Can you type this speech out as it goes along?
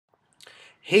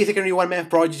Hey Secondary 1 Math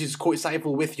Project, this is Coach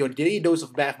Saiful with your daily dose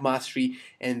of math mastery,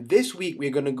 and this week we're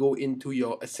going to go into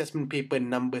your assessment paper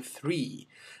number 3,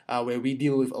 where we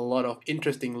deal with a lot of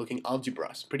interesting looking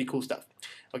algebras. Pretty cool stuff.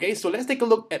 Okay, so let's take a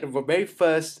look at the very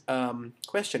first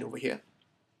question over here.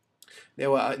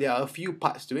 There are a few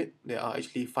parts to it. There are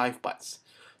actually 5 parts.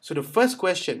 So the first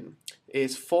question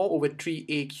is 4 over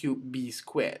 3a cubed b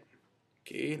squared.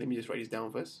 Okay, let me just write this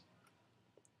down first.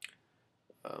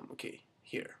 Okay,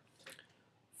 here.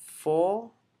 4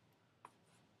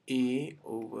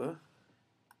 over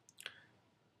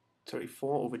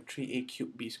 3a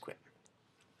cubed b squared.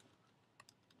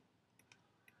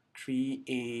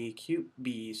 3a cubed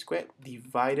b squared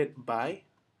divided by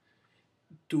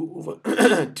 2 over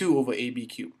 2 over ab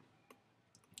cubed.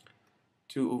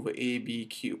 2 over ab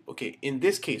cubed. Okay, in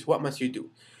this case, what must you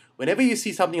do? Whenever you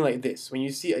see something like this, when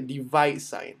you see a divide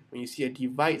sign,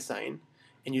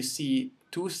 and you see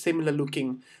two similar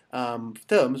looking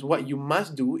terms, what you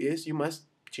must do is you must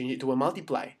change it to a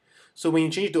multiply. So when you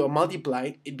change it to a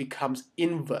multiply, it becomes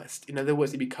inverse. In other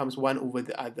words, it becomes 1 over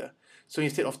the other. So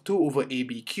instead of 2 over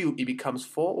ab cubed, it becomes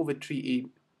 4 over 3a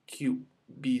cubed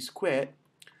b squared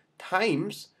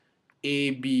times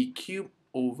ab cubed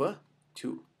over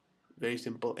 2. Very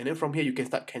simple. And then from here, you can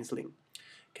start cancelling.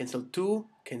 Cancel 2,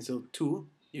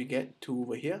 you get 2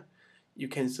 over here. You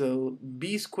cancel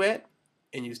b squared,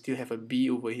 and you still have a b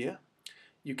over here.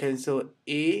 You cancel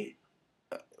a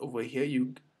over here,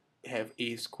 you have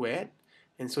a squared.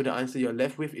 And so the answer you're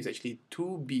left with is actually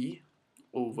 2b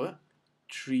over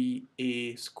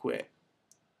 3a squared.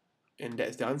 And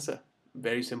that's the answer.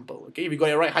 Very simple. Okay, if you got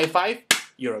it right, high five.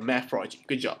 You're a math project.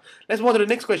 Good job. Let's move on to the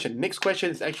next question. Next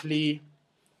question is actually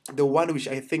the one which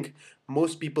I think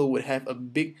most people would have a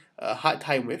big hard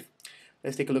time with.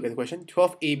 Let's take a look at the question.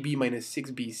 12ab minus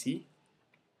 6bc.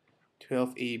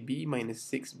 12ab minus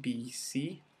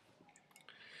 6bc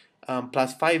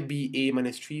plus 5ba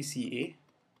minus 3ca.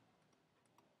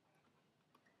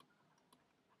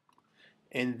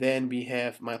 And then we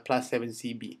have my plus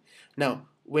 7cb. Now,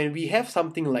 when we have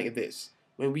something like this,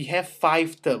 when we have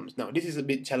 5 terms, now this is a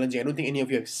bit challenging. I don't think any of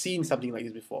you have seen something like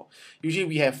this before. Usually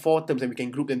we have 4 terms and we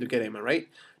can group them together, am I right?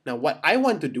 Now what I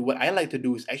like to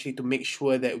do is actually to make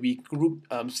sure that we group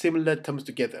similar terms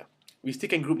together. We still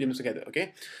can group them together,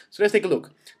 okay? So let's take a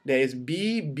look. There is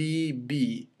B, B,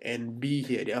 B, and B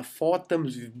here. There are 4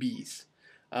 terms with B's.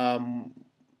 There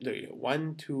you go.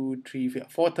 1, 2, 3,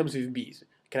 4 terms with B's.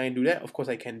 Can I do that? Of course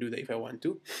I can do that if I want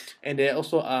to. And there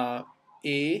also are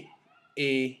A,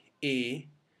 3 A's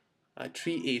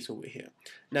over here.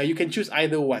 Now you can choose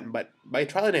either one, but by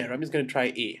trial and error, I'm just going to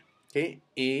try A. Okay,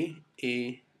 A.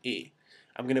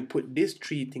 I'm going to put these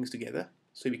 3 things together.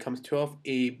 So it becomes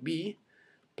 12AB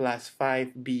plus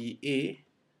 5BA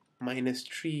minus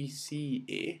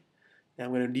 3CA. Now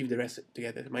I'm going to leave the rest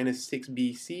together. Minus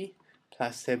 6BC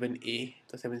plus 7A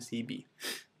plus 7CB.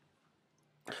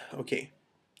 Okay,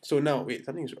 so now, wait,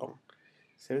 something is wrong.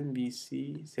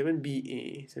 7BC,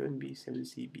 7BA, 7B,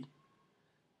 7CB.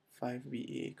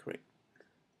 5BA, correct.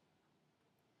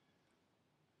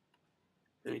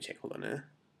 Let me check, hold on.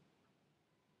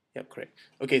 Yep, correct.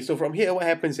 Okay, so from here, what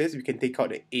happens is we can take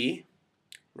out the A,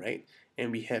 right?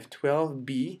 And we have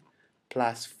 12B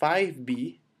plus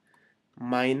 5B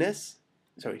minus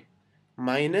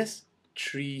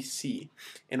 3C.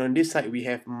 And on this side, we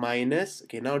have minus.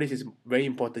 Okay, now this is very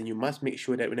important. You must make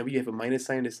sure that whenever you have a minus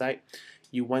sign on the side,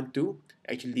 you want to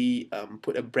actually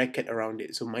put a bracket around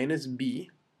it. So minus B,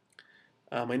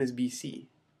 minus BC.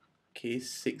 Okay,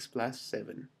 6 plus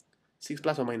 7. 6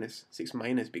 plus or minus? 6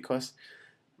 minus, because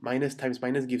minus times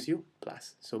minus gives you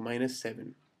plus. So minus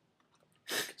 7.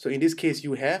 So in this case,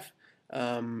 you have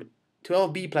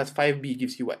 12b plus 5b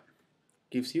gives you what?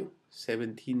 Gives you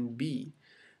 17b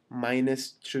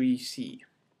minus 3c.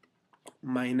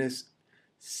 Minus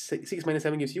 6 minus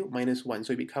 7 gives you minus 1.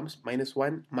 So it becomes minus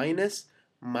 1 minus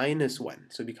 1.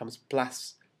 So it becomes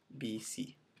plus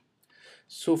bc.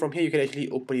 So from here, you can actually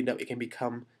open it up. It can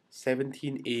become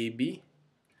 17ab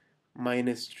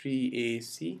minus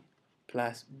 3ac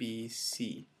plus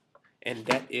bc. And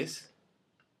that is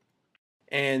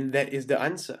the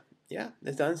answer. Yeah,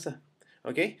 that's the answer.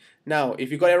 Okay, now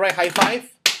if you got it right, high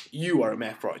five. You are a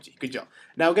math project. Good job.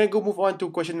 Now we're going to go move on to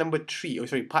question number 3.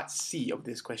 Part C of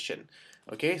this question.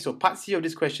 Okay, so part C of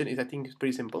this question is, I think, it's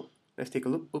pretty simple. Let's take a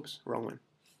look. Oops, wrong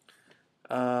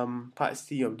one. Part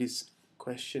C of this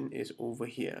question is over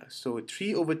here. So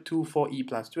 3 over 2 4e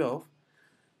plus 12.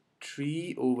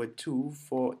 3 over 2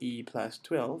 4e plus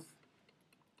 12.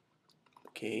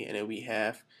 Okay, and then we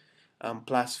have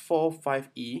plus 4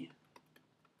 5e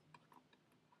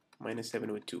minus 7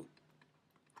 over 2.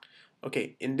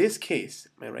 Okay, in this case,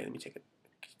 am I right? Let me check it.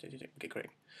 Okay,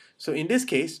 correct. So in this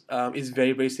case, it's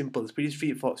very, very simple. It's pretty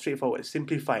straightforward.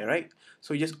 Simplify, right?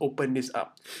 So you just open this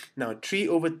up. Now, 3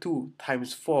 over 2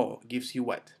 times 4 gives you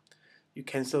what? You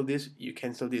cancel this, you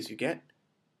get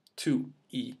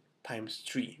 2e times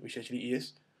 3, which actually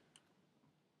is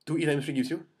 2e times 3 gives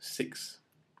you 6.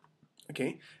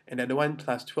 Okay, and then the one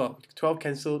plus 12. 12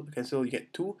 cancel, you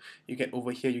get 2. You get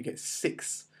over here, you get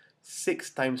 6. 6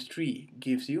 times 3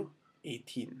 gives you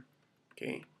 18.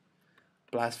 Okay,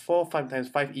 plus 4, 5 times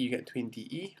 5e, you get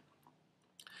 20e.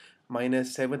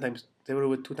 Minus 7 times 7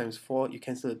 over 2 times 4, you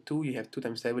cancel the 2, you have 2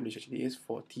 times 7, which actually is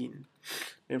 14.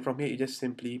 Then from here, you just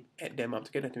simply add them up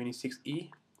together,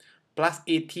 26e. Plus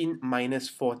 18 minus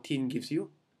 14 gives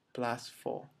you plus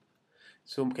 4.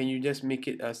 So can you just make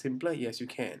it simpler? Yes, you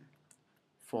can.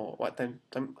 For what times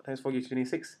 4 gives you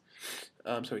 26?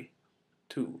 Sorry,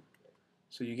 2.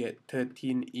 So you get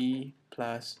 13e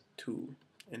plus 2.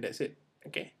 And that's it.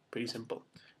 Okay, pretty simple.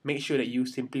 Make sure that you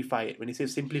simplify it. When you say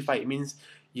simplify, it means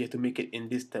you have to make it in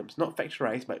these terms. Not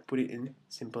factorize, but put it in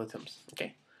simple terms.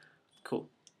 Okay, cool.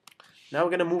 Now we're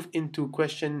going to move into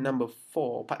question number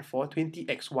 4, part 4,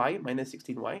 20xy minus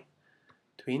 16y.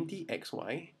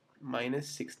 20xy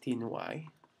minus 16y,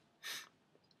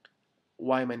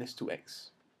 y minus 2x.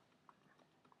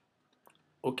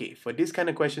 Okay, for this kind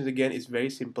of questions, again, it's very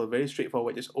simple, very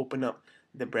straightforward. Just open up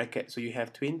the bracket. So you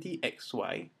have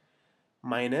 20xy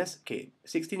minus, okay,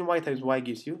 16y times y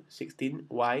gives you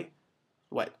 16y,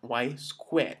 what? Y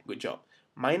squared. Good job.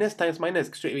 Minus times minus,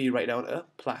 straight away you write down a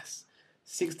plus.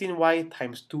 16y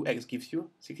times 2x gives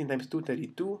you 16 times 2,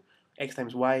 32. X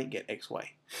times y, get xy.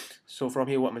 So from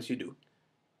here, what must you do?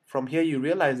 From here, you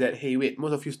realize that, hey, wait,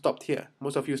 most of you stopped here.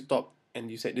 Most of you stopped and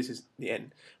you said this is the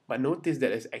end. But notice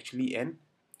that it's actually an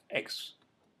x.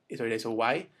 Sorry, there's a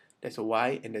y, there's a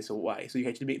y, and there's a y. So you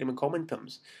can actually make them in common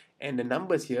terms. And the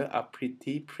numbers here are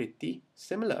pretty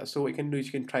similar. So what you can do is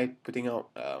you can try putting out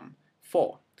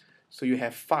 4. So you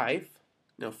have 5,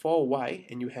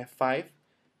 4y, and you have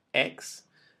 5x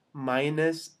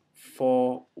minus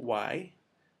 4y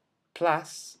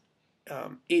plus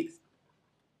 8x.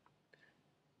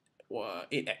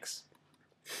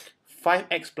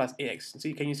 5x plus 8x.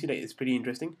 So can you see that it's pretty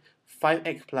interesting?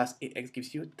 5x plus 8x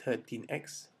gives you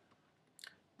 13x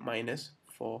minus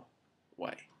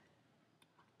 4y.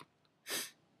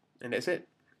 And that's it.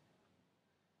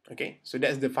 Okay, so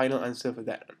that's the final answer for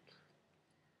that one.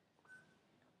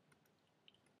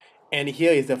 And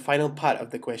here is the final part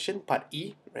of the question, part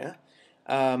E. Yeah?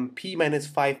 P minus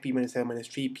 5, P minus 7 minus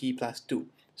 3, P plus 2.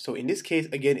 So in this case,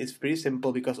 again, it's pretty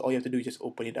simple because all you have to do is just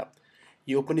open it up.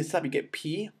 You open this up, you get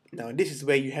P. Now this is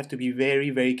where you have to be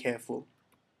very careful.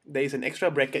 There is an extra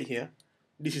bracket here.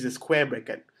 This is a square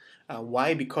bracket.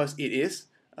 Why? Because it is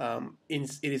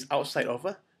outside of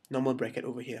a normal bracket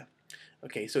over here.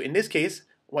 Okay, so in this case,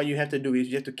 what you have to do is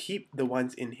you have to keep the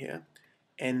ones in here,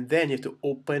 and then you have to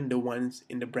open the ones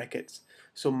in the brackets.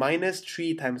 So minus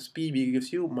 3 times P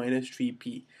gives you minus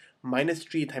 3P. Minus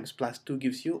 3 times plus 2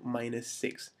 gives you minus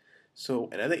 6. So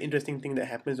another interesting thing that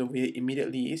happens over here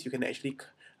immediately is you can actually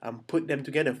put them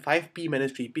together. 5P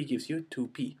minus 3P gives you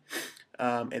 2P.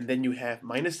 And then you have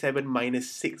minus 7 minus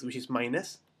 6, which is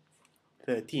minus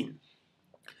 13.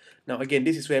 Now again,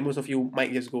 this is where most of you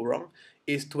might just go wrong,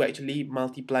 is to actually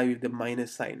multiply with the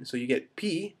minus sign. So you get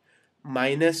P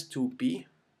minus 2P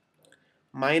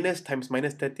minus times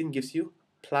minus 13 gives you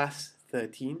plus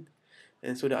 13.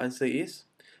 And so the answer is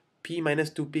P minus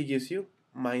 2P gives you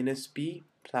minus P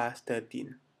plus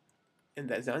 13. And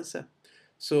that's the answer.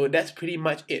 So that's pretty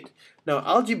much it. Now,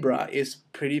 algebra is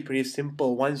pretty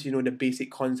simple once you know the basic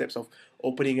concepts of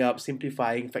opening up,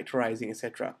 simplifying, factorizing,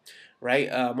 etc.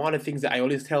 Right? One of the things that I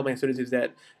always tell my students is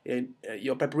that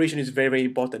your preparation is very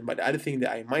important. But the other thing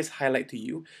that I must highlight to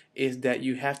you is that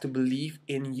you have to believe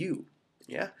in you.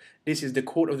 Yeah, this is the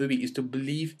quote of the week, is to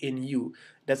believe in you.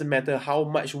 Doesn't matter how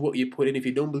much work you put in, if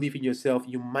you don't believe in yourself,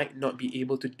 you might not be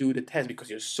able to do the test because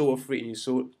you're so afraid and you're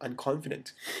so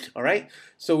unconfident. Alright,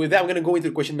 so with that, I'm going to go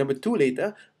into question number 2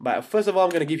 later. But first of all, I'm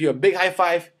going to give you a big high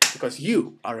five because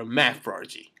you are a math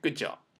prodigy. Good job.